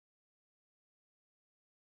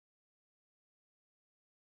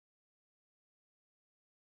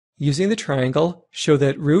Using the triangle, show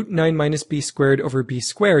that root 9 minus b squared over b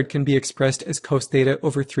squared can be expressed as cos theta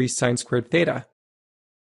over 3 sine squared theta.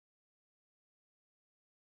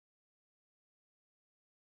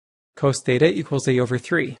 Cos theta equals a over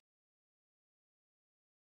 3.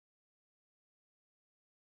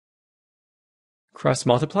 Cross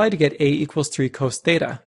multiply to get a equals 3 cos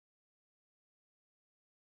theta.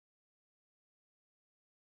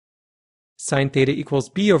 Sine theta equals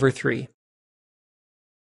b over 3.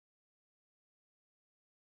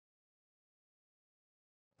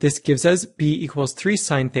 This gives us b equals 3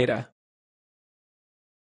 sine theta.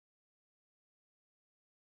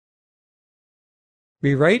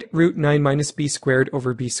 Rewrite root 9 minus b squared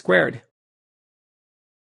over b squared.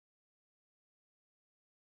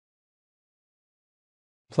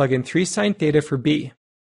 Plug in 3 sine theta for b.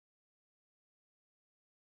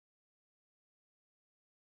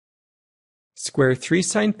 Square 3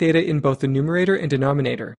 sine theta in both the numerator and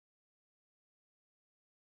denominator.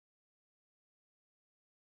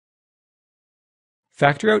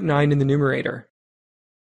 Factor out 9 in the numerator.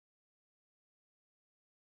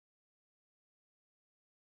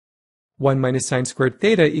 One minus sine squared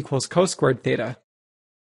theta equals cos squared theta.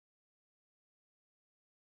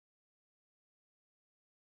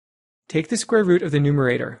 Take the square root of the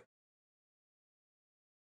numerator.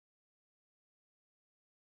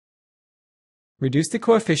 Reduce the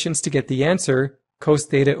coefficients to get the answer, cos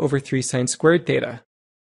theta over 3 sine squared theta.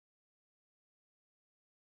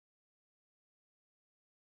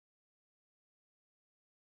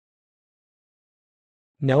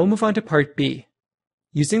 Now we'll move on to part B.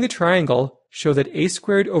 Using the triangle, show that a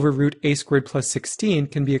squared over root a squared plus 16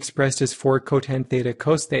 can be expressed as 4 cotan theta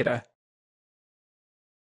cos theta.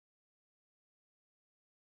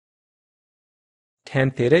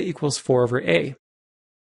 Tan theta equals 4 over a.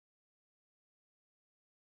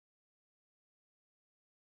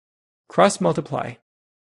 Cross multiply.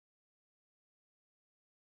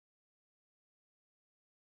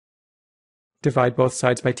 Divide both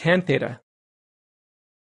sides by tan theta.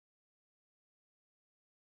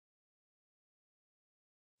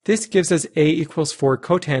 This gives us a equals 4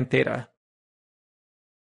 cotan theta.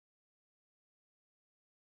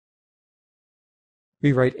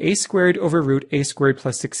 We write a squared over root a squared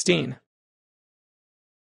plus 16.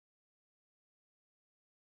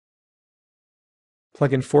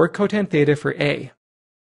 Plug in 4 cotan theta for a.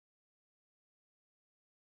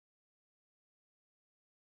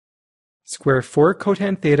 Square 4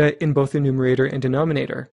 cotan theta in both the numerator and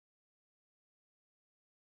denominator.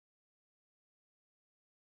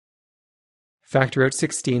 Factor out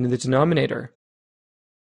 16 in the denominator.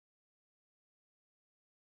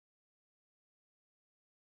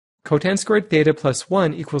 Cotan squared theta plus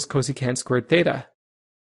 1 equals cosecant squared theta.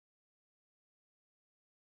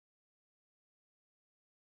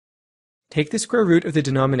 Take the square root of the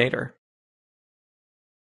denominator.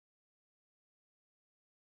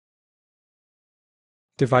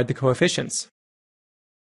 Divide the coefficients.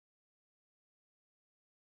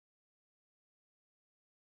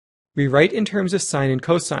 We write in terms of sine and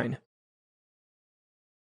cosine.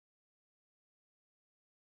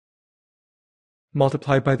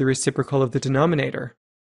 Multiply by the reciprocal of the denominator.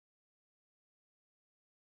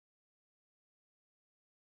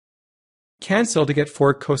 Cancel to get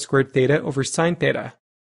 4 cos squared theta over sine theta.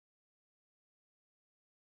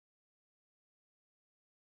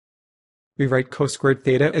 We write cos squared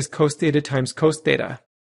theta as cos theta times cos theta.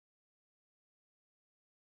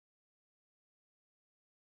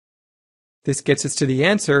 This gets us to the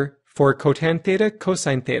answer, 4 cotan theta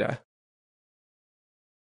cosine theta.